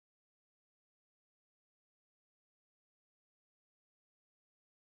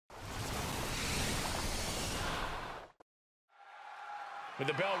With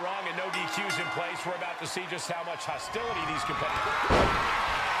the bell rung and no DQs in place, we're about to see just how much hostility these competitors.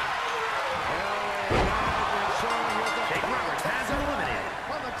 Jake Roberts has him eliminated.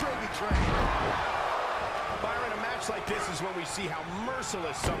 On the gravy train. Byron, a match like this is when we see how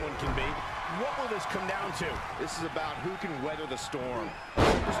merciless someone can be. What will this come down to? This is about who can weather the storm. A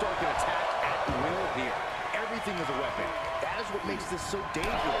superstar can attack at will here. Everything is a weapon. That is what makes this so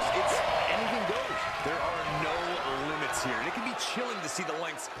dangerous. It's anything goes. There are no limits here. And it can be chilling to see the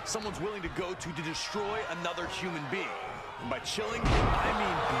lengths someone's willing to go to destroy another human being. And by chilling, I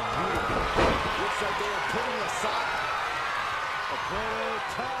mean beautiful. Looks like they are putting aside. A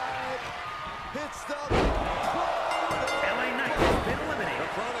prototype hits the LA Knight has been eliminated.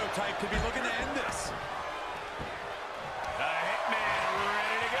 The prototype could be looking to end this. The Hitman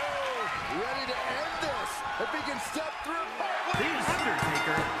ready to go. ready to end this. If he can step through. The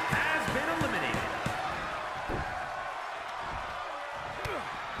Undertaker has been eliminated.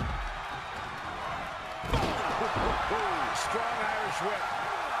 Strong Irish whip.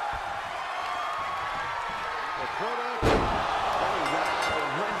 The prototype. Oh, wow.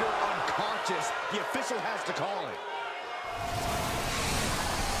 Render unconscious. The official has to call it.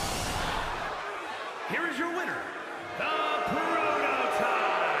 Here is your winner, the Prototype.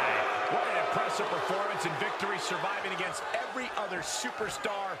 What an impressive performance and victory, surviving against every other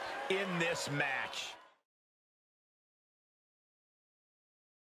superstar in this match.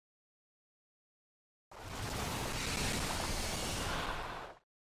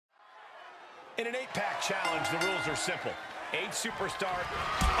 In an 8-pack challenge, the rules are simple. 8 superstars.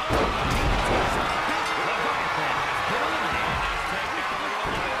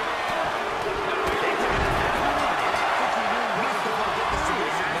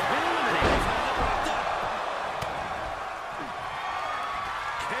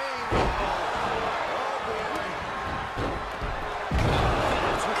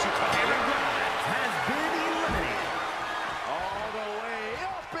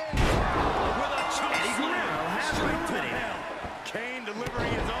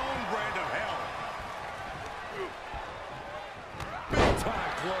 Delivering his own brand of hell. Big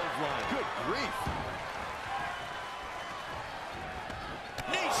time clothesline. Good grief.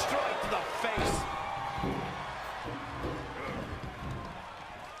 Knee strike to the face.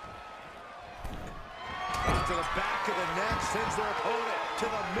 To the back of the neck, sends their opponent to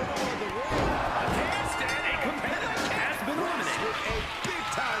the middle of the ring. A handstand, a competitor has been eliminated. With a big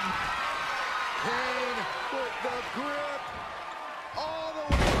time pain with the grip. All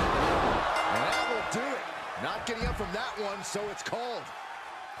the way. And that will do it. Not getting up from that one, so it's called.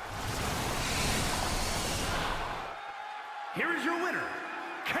 Here is your winner,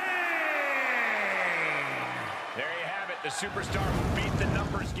 Kane. There you have it, the superstar who beat the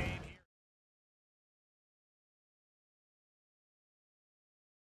numbers game here.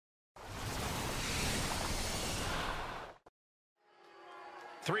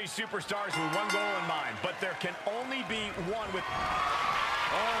 Three superstars with one goal in mind, but there can only be one with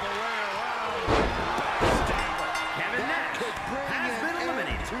all the way around. Backstabber. Kevin Nash has been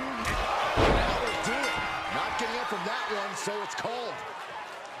eliminated. That will do it. Not getting up from that one, so it's called.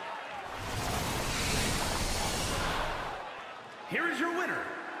 Here is your winner,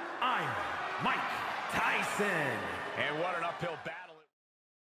 Iron Mike Tyson. And what an uphill battle.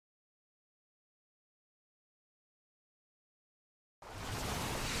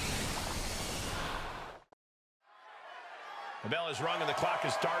 The bell is rung and the clock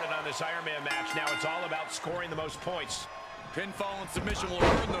has started on this Iron Man match. Now it's all about scoring the most points. Pinfall and submission will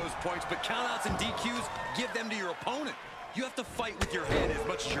earn those points, but countouts and DQs give them to your opponent. You have to fight with your head as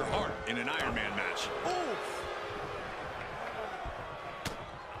much as your heart in an Iron Man match. Oof.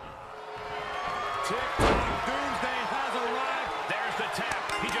 Tick-tock, Doomsday has arrived. There's the tap.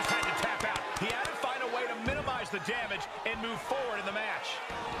 He just had to tap out. He had to find a way to minimize the damage and move forward in the match.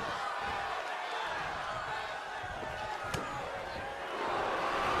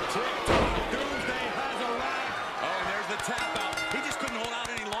 Tick-tock, Doomsday has arrived. Oh, and there's the tap out. He just couldn't hold out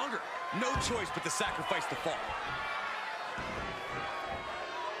any longer. No choice but to sacrifice the fall.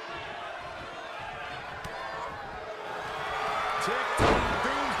 Tick-tock,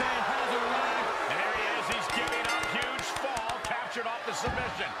 Doomsday has arrived. And there he is. He's giving up. Huge fall. Captured off the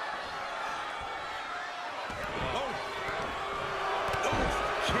submission. Oh. Oh,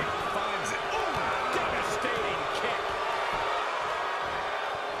 kick finds it. Ooh, devastating kick.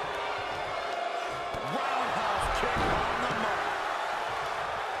 Roundhouse kick on the mark.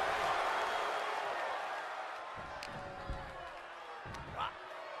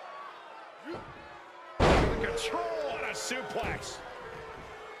 Control. What a suplex.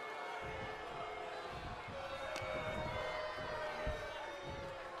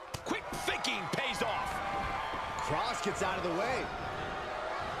 just gets out of the way.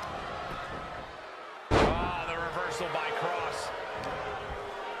 Ah, the reversal by Cross.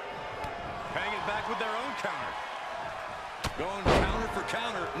 Hanging back with their own counter. Going counter for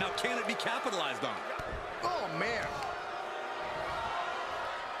counter. Now, can it be capitalized on? Oh, man.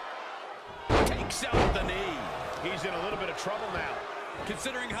 Takes out the knee. He's in a little bit of trouble now.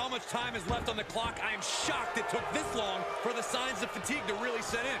 Considering how much time is left on the clock, I am shocked it took this long for the signs of fatigue to really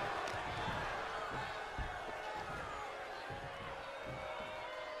set in.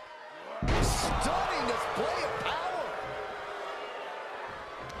 Stunning display of power.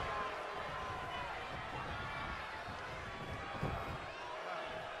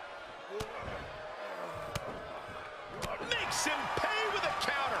 Makes him pay with a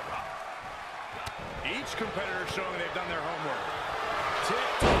counter. Each competitor showing they've done their homework.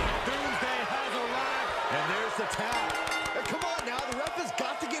 Tick-tock, Doomsday has arrived. And there's the tap. And come on now, the ref has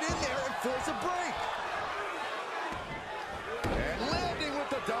got to get in there and force a break. And landing with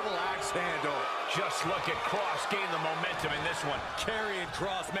the double axe handle. Just look at Cross gain the momentum in this one. Karrion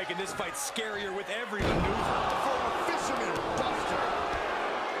Kross making this fight scarier with every maneuver. For a fisherman buster.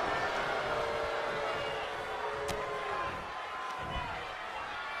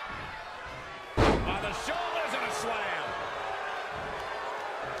 On the shoulders and a slam.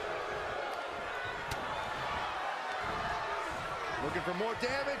 Looking for more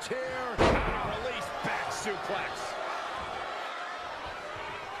damage here. Release back suplex.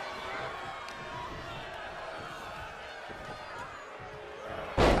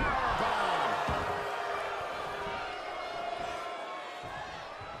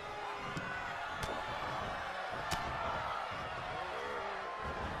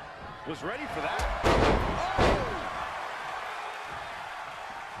 Was ready for that.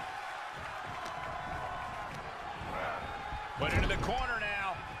 Put into the corner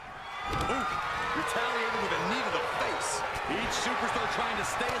now. Ooh, retaliated with a knee to the face. Each superstar trying to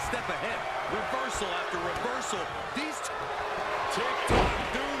stay a step ahead. Reversal after reversal. These Tick-tock,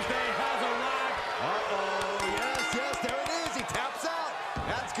 Doomsday has arrived. Uh-oh, yes, there it is. He taps out.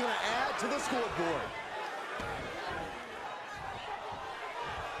 That's going to add to the scoreboard.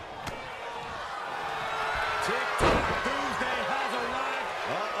 Tick-tock, Doomsday has arrived.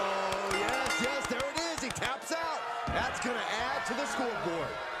 Uh-oh, yes, there it is. He taps out. That's going to add to the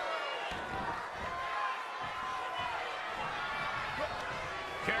scoreboard.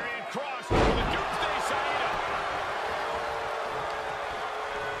 Karrion Kross with the Doomsday Saito.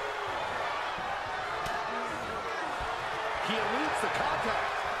 He eludes the contact.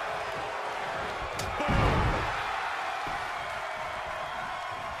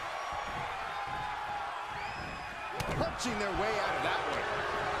 Punching their way out of that one.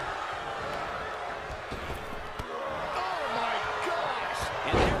 Oh my gosh!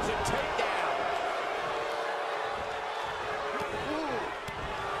 And there's a takedown. Ooh.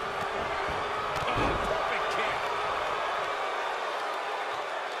 Perfect kick.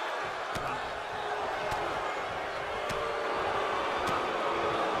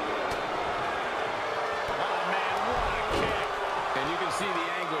 Oh, man, what a kick. And you can see the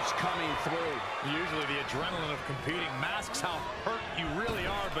anguish coming through. Usually the adrenaline of competing masks how hurt you really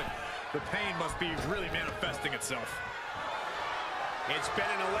are, but the pain must be really manifesting itself. It's been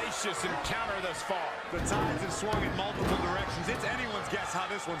an hellacious encounter thus far. The tides have swung in multiple directions. It's anyone's guess how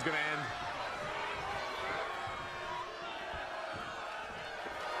this one's going to end.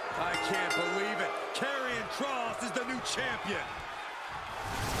 I can't believe it. Karrion Kross is the new champion.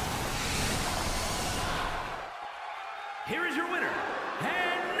 Here is your winner,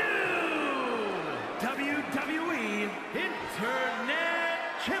 and new WWE Internet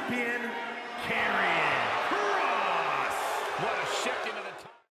Champion, Karrion Kross. What a shift into the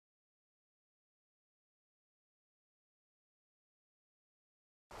top.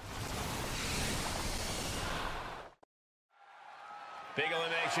 Big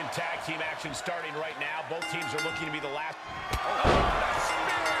elimination tag team action starting right now. Both teams are looking to be the last.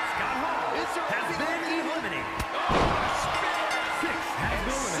 Scott Hall has been eliminated. Six has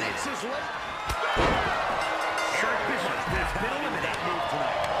been eliminated. Six is late. Eric Bischoff has been eliminated. Move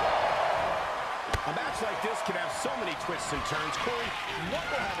tonight. A match like this can have so many twists and turns. Corey, what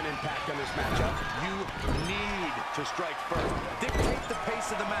will have an impact on this matchup? You need to strike first. Dictate the pace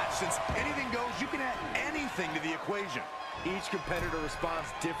of the match. Since anything goes, you can add anything to the equation. Each competitor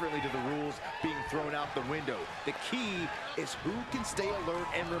responds differently to the rules being thrown out the window. The key is who can stay alert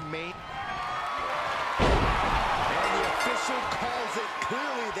and remain. And the official calls it.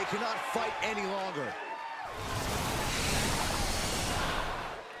 Clearly, they cannot fight any longer.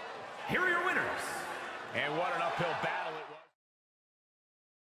 Here are your winners. And what an uphill battle.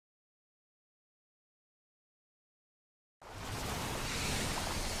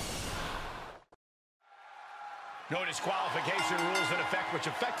 No disqualification rules in effect, which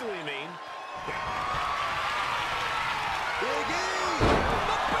effectively mean... Big E!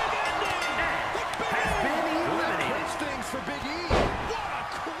 The big ending! The big has been eliminated. That things for Big E. What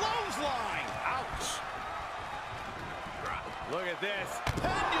a clothesline! Ouch! Look at this.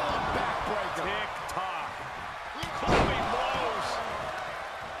 Pendulum backbreaker. Tick-tock. Clubbing blows.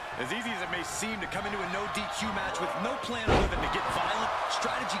 As easy as it may seem to come into a no DQ match with no plan other than to get violent,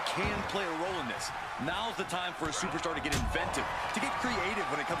 strategy can play a role in this. Now's the time for a superstar to get inventive, to get creative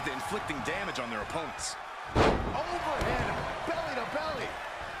when it comes to inflicting damage on their opponents. Overhead, belly to belly.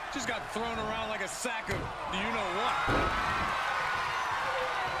 Just got thrown around like a sack of you-know-what.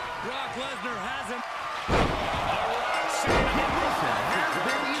 Brock Lesnar has him. Wilson has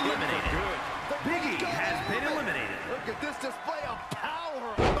been eliminated. Big E has been eliminated. Look at this display of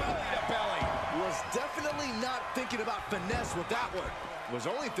power. Belly to belly. Was definitely not thinking about finesse with that one. Was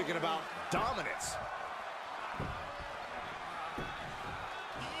only thinking about dominance.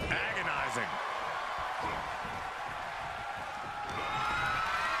 Agonizing.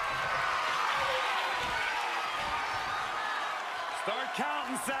 Start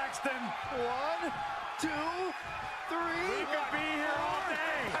counting, Saxton. 1, 2, 3. We could be here all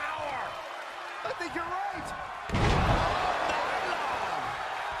day. Power. I think you're right.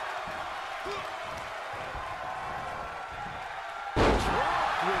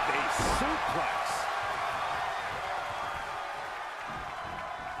 Dropped with a suplex.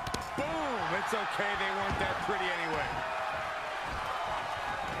 Boom. It's okay. They weren't that pretty anyway.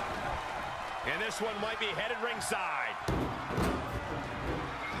 And this one might be headed ringside.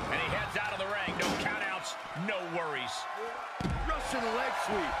 And he heads out of the ring. No countouts, no worries. Russian leg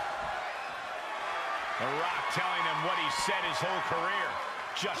sweep. The Rock telling him what he said his whole career.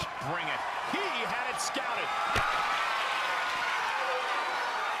 Just bring it. He had it scouted.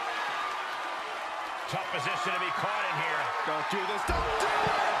 Tough position to be caught in here. Don't do this. Don't do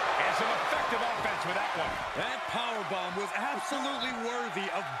it. And some effective offense with that one. That powerbomb was absolutely worthy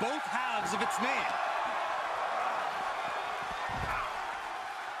of both halves of its name.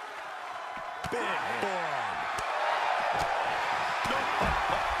 Big forearm.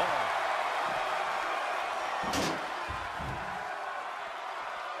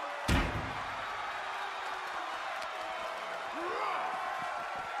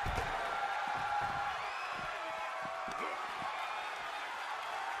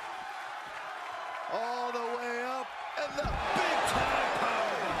 All the way up, and the big-time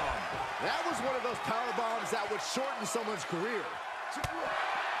powerbomb. That was one of those powerbombs that would shorten someone's career.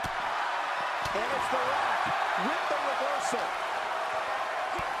 And it's The Rock with the reversal.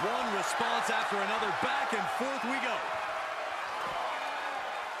 One response after another, back and forth we go.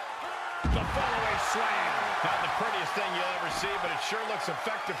 The fallaway slam. Not the prettiest thing you'll ever see, but it sure looks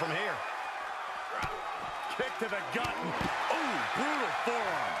effective from here. Kick to the gut. Ooh, brutal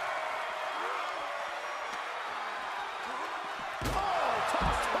forearm.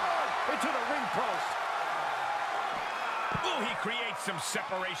 Into the ring post. Ooh, he creates some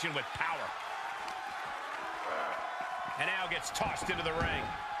separation with power. And now gets tossed into the ring.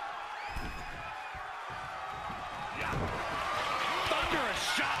 Thunderous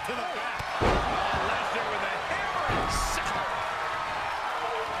shot to the back. Oh, Lesnar with a hammer and sickle.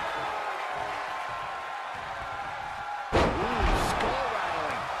 Ooh, skull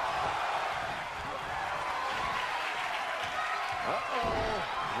rattling.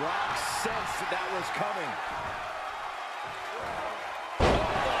 Uh-oh. Rock sensed that was coming.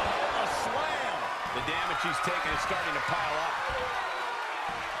 A slam. The damage he's taken is starting to pile up.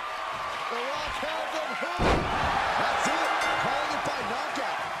 The Rock held them hooked. That's it. Calling it by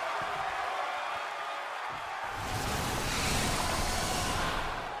knockout.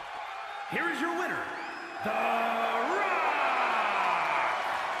 Here is your winner, The Rock!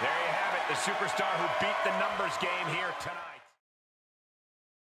 There you have it, the superstar who beat the numbers game here tonight.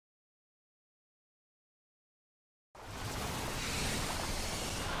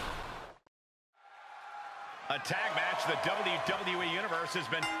 A tag match the WWE Universe has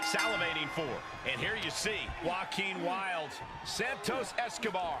been salivating for. And here you see Joaquin Wilde, Santos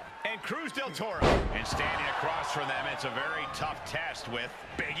Escobar, and Cruz del Toro. And standing across from them, it's a very tough test with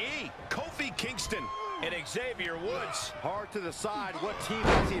Big E, Kofi Kingston, and Xavier Woods. Hard to decide what team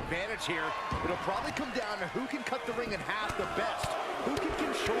has the advantage here. It'll probably come down to who can cut the ring in half the best. Who can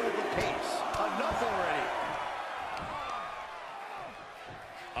control the pace. Enough already.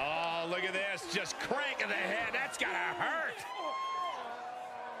 Oh, look at this. Just cranking the head. That's gotta hurt.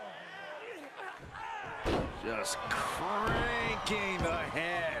 Just cranking the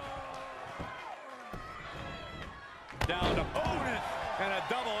head. Down opponent and a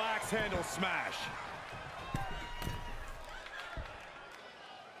double axe handle smash.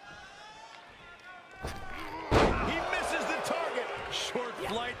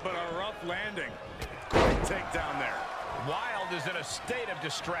 but a rough landing. Great takedown there. Wilde is in a state of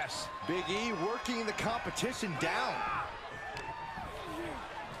distress. Big E working the competition down.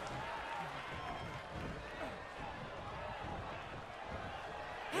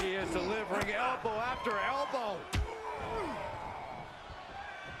 He is delivering elbow after elbow.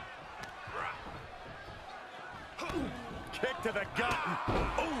 Kick to the gut.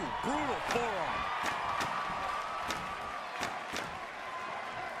 Oh, brutal forearm.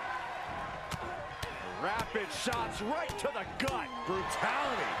 Rapid shots right to the gut.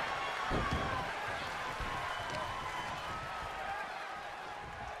 Brutality.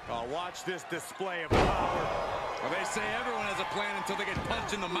 Oh, watch this display of power. Well, they say everyone has a plan until they get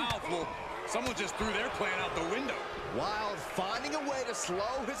punched in the mouth. Well, someone just threw their plan out the window. Wilde finding a way to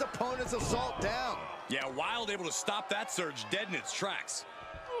slow his opponent's assault down. Yeah, Wilde able to stop that surge dead in its tracks.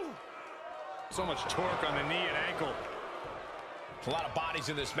 So much torque on the knee and ankle. A lot of bodies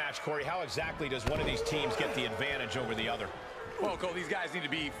in this match, Corey. How exactly does one of these teams get the advantage over the other? Well, Cole, these guys need to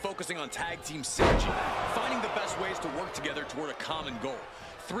be focusing on tag team synergy, finding the best ways to work together toward a common goal.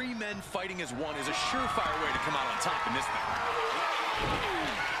 3 men fighting as one is a surefire way to come out on top in this thing.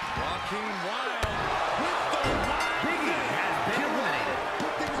 Joaquin Wilde with the Big E has been eliminated.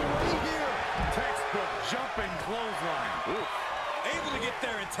 Put things away here. Textbook jumping clothesline. Ooh. Able to get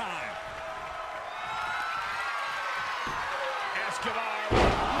there in time. Escobar.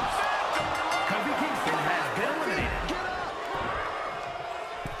 Kofi Kingston has been eliminated. Get up.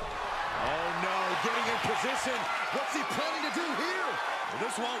 Oh no, getting in position. What's he planning to do here? Well,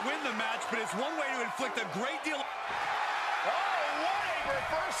 this won't win the match, but it's one way to inflict a great deal. Oh, what a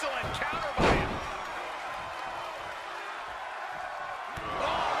reversal and counter by him.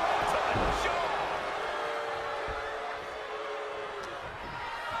 Oh, right to the jaw.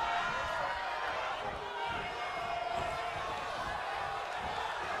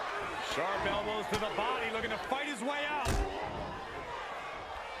 Sharp elbows to the body, looking to fight his way out.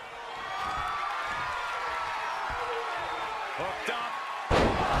 Hooked up.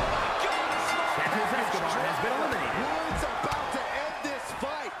 Santos Escobar has been eliminated. Woods about to end this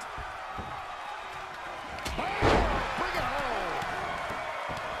fight. Oh, bring it home.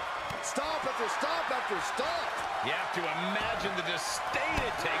 Stop after stop after stop. You have to imagine the disdain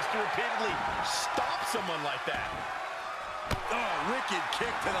it takes to repeatedly stop someone like that. Oh, wicked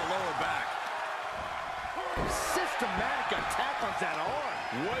kick to the lower back. Systematic attack on that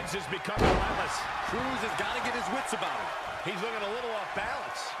arm. Woods has become relentless. Cruz has got to get his wits about him. He's looking a little off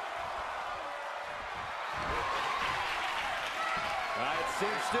balance. All right,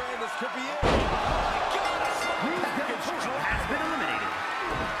 cinched in. This could be it. Has been eliminated.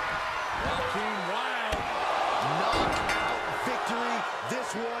 Joaquin Wilde. Knockout victory. This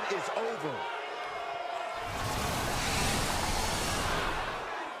one is over.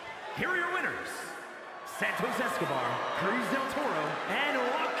 Here are your winners. Santos Escobar, Cruz del Toro, and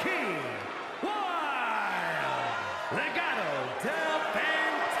Joaquin Wilde. Legado del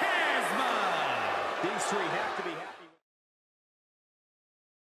Fantasma. These three have to be happy.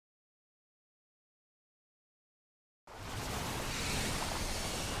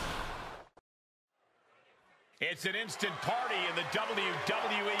 It's an instant party in the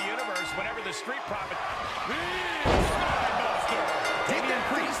WWE Universe whenever the Street Profit... Damian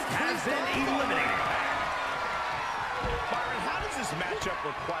Priest has been eliminated. Byron, how does this matchup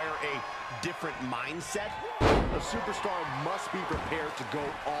require a different mindset? A superstar must be prepared to go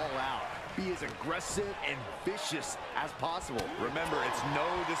all out. Be as aggressive and vicious as possible. Remember, it's no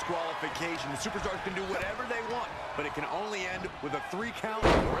disqualification. The superstars can do whatever they want, but it can only end with a 3 count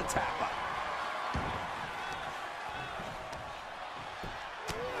or a tap out.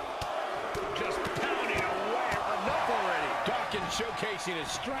 Just pounding away. Enough already. Dawkins showcasing his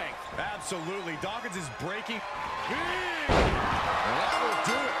strength. Absolutely. Dawkins is breaking. That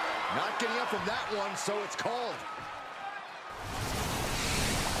will do it. Not getting up from that one, so it's called.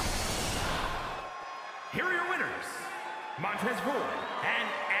 Here are your winners. Montez Ford and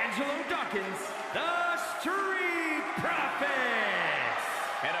Angelo Dawkins, the Street Profits.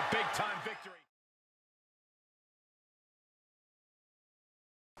 And a big-time victory.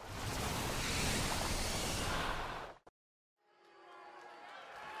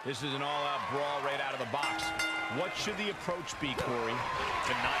 This is an all-out brawl right out of the box. What should the approach be, Corey?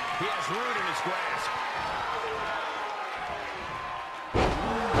 Tonight, he has Rude in his grasp.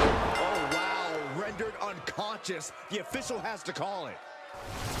 Oh, wow. Rendered unconscious. The official has to call it.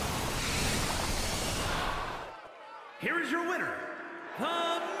 Here is your winner,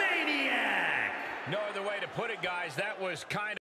 the Maniac. No other way to put it, guys. That was kind of...